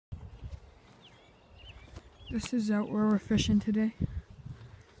This is out where we're fishing today.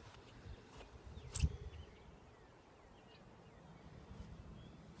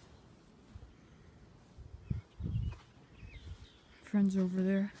 Friends over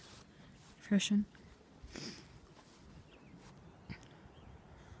there fishing.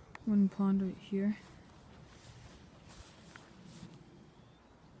 One pond right here.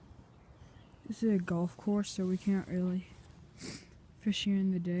 This is a golf course, so we can't really fish here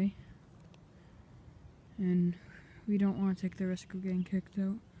in the day. And we don't want to take the risk of getting kicked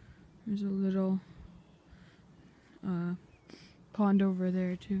out. There's a little pond over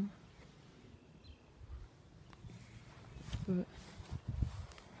there too. But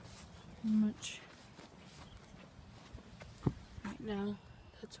pretty much right now,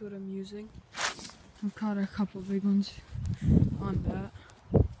 that's what I'm using. I've caught a couple big ones on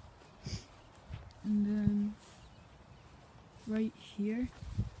that. And then right here,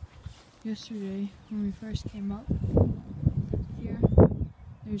 yesterday when we first came up here,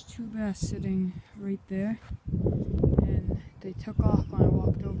 there's two bass sitting right there, and they took off when I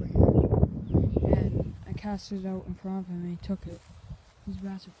walked over here, and I cast it out in front of him and he took it. These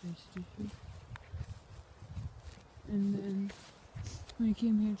bass are pretty stupid. And then when we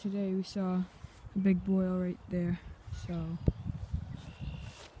came here today, we saw a big boil right there, so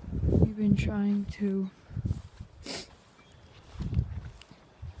we've been trying to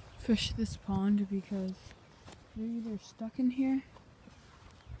fish this pond because they're either stuck in here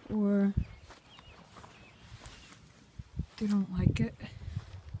or they don't like it.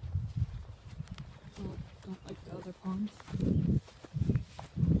 Well, don't like the other ponds.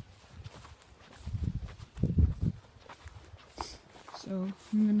 So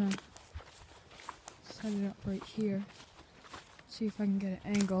I'm gonna set it up right here, see if I can get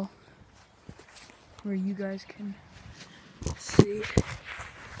an angle where you guys can see.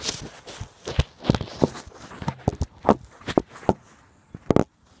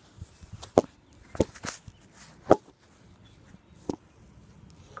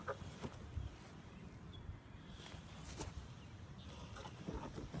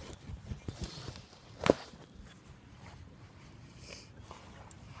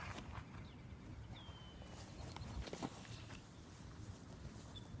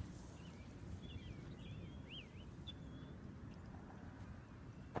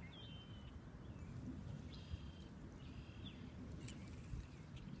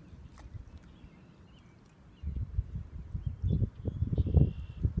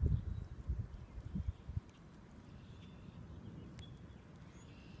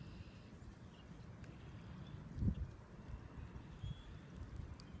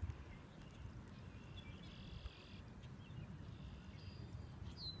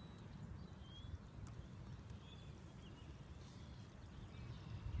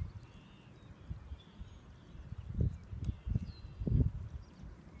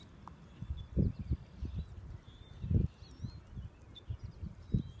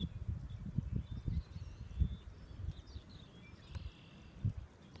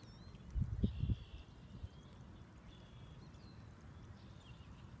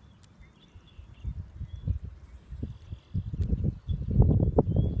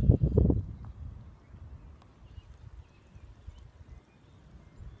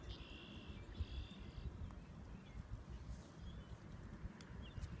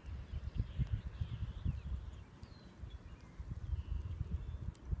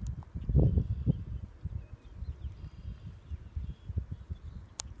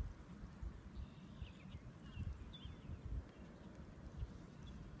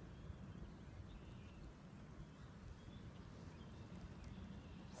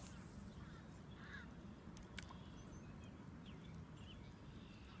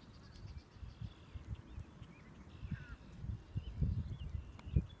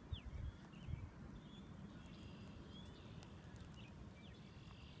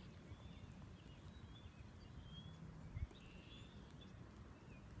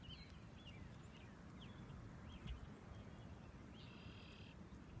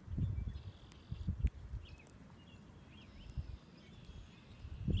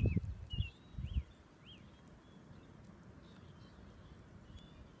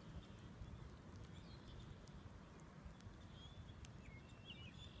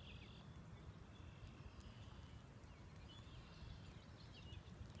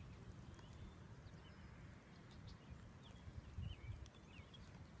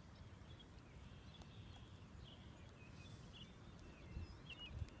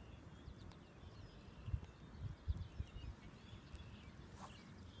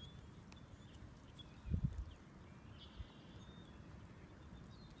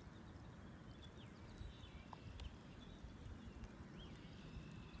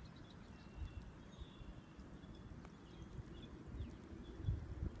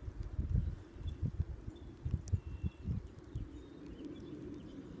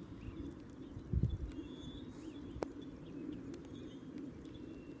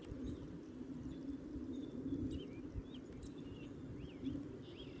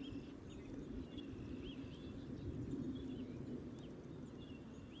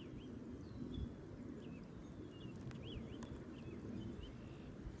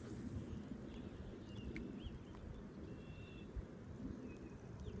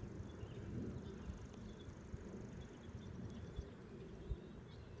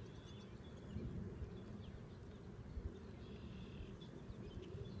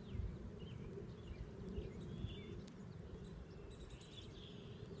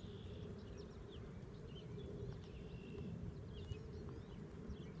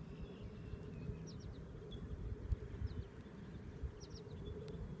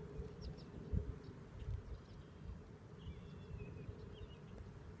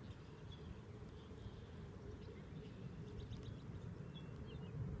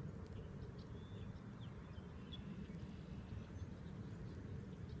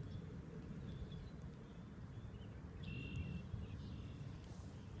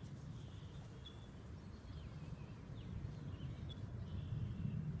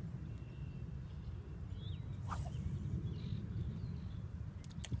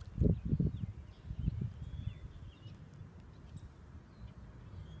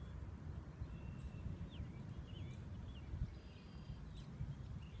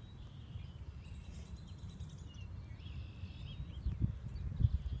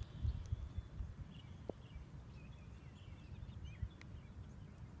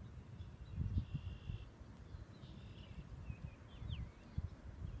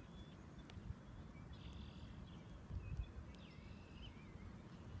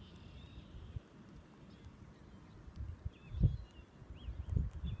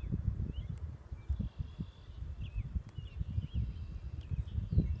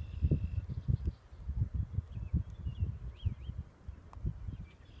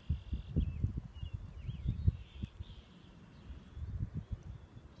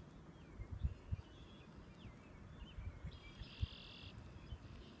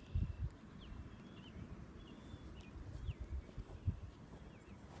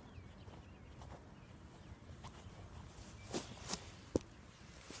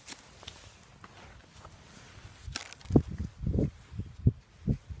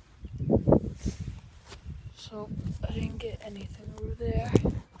 So I didn't get anything over there.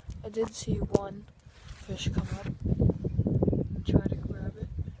 I did see one fish come up and try to grab it.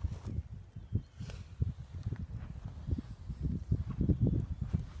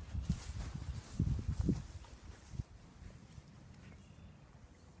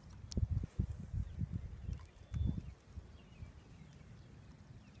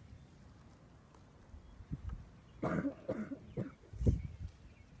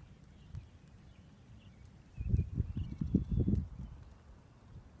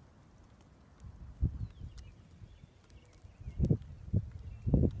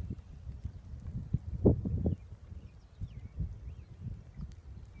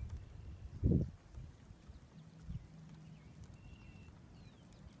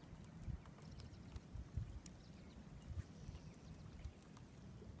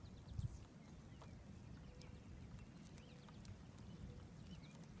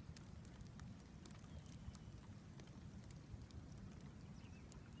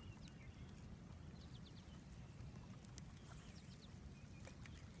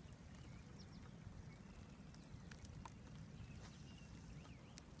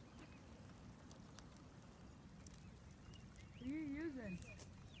 What are you using?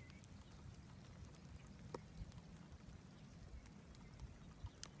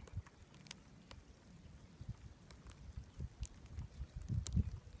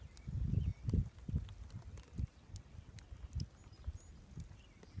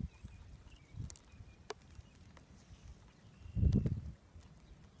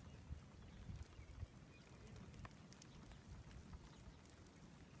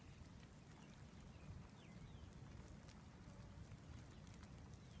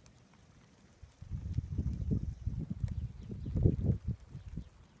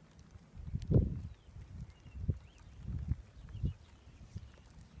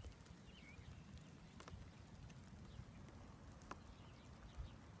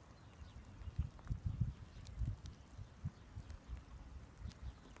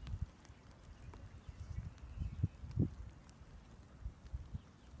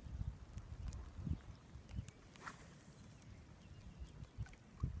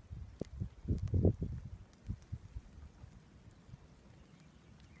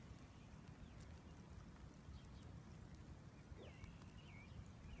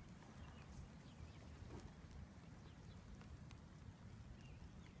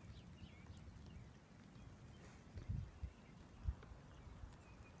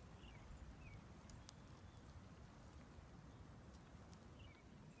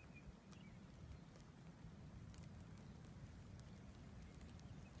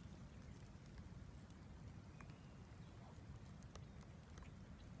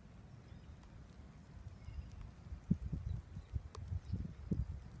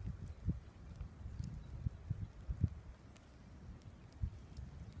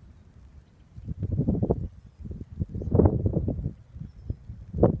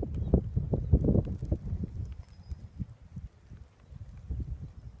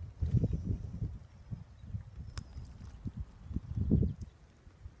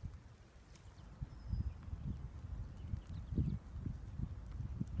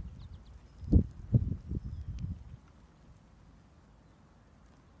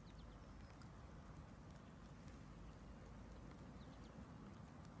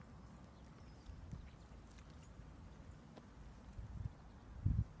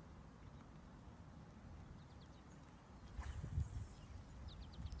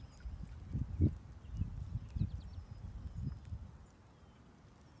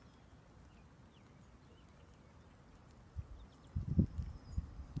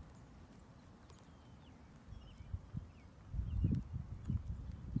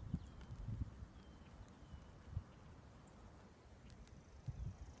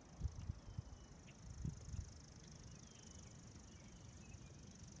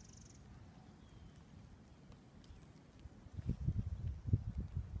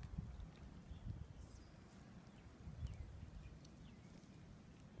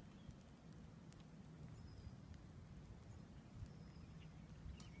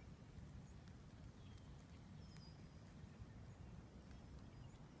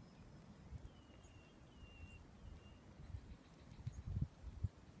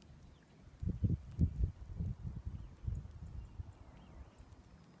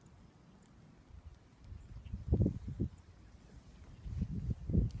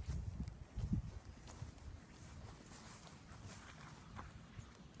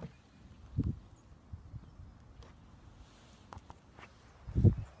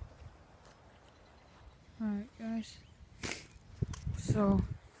 Alright guys, so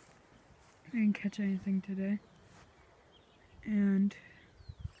I didn't catch anything today. and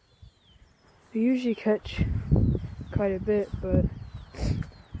we usually catch quite a bit, but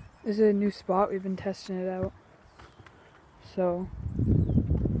this is a new spot. We've been testing it out, so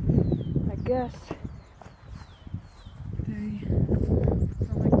I guess they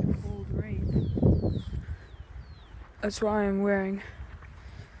don't like the cold rain. That's why I'm wearing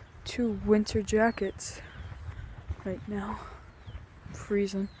 2 winter jackets right now. I'm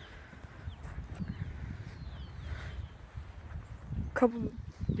freezing. A couple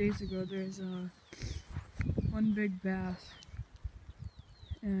of days ago, there's one big bass,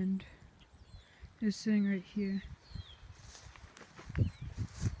 and it's sitting right here.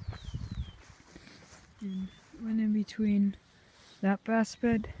 And went in between that bass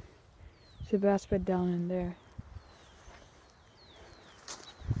bed. There's a bass bed down in there.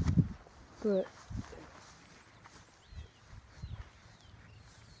 But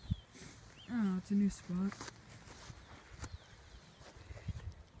I don't know, it's a new spot.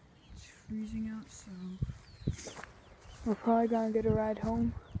 It's freezing out, so we're probably gonna get a ride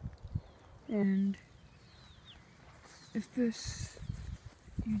home. And if this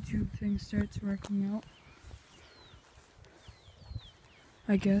YouTube thing starts working out,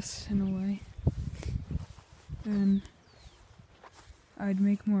 I guess, in a way, then I'd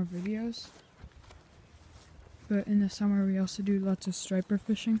make more videos. But in the summer we also do lots of striper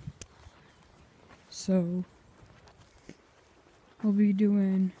fishing, so we'll be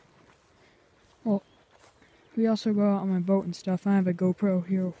doing, well, we also go out on my boat and stuff. I have a GoPro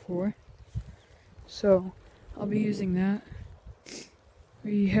Hero 4, so I'll be using that.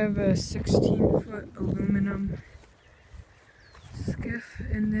 We have a 16-foot aluminum skiff,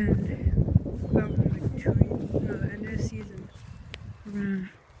 and then about like the end of the season, we're gonna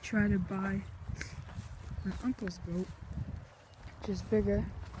try to buy my uncle's boat, which is bigger,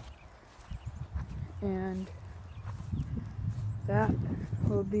 and that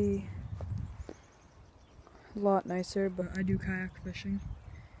will be a lot nicer. But I do kayak fishing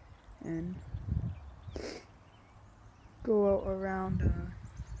and go out around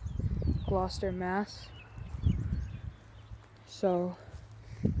Gloucester, Mass. So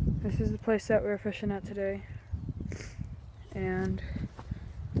this is the place that we're fishing at today, and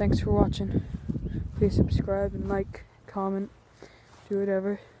thanks for watching. Please subscribe and like, comment, do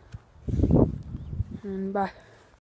whatever, and bye.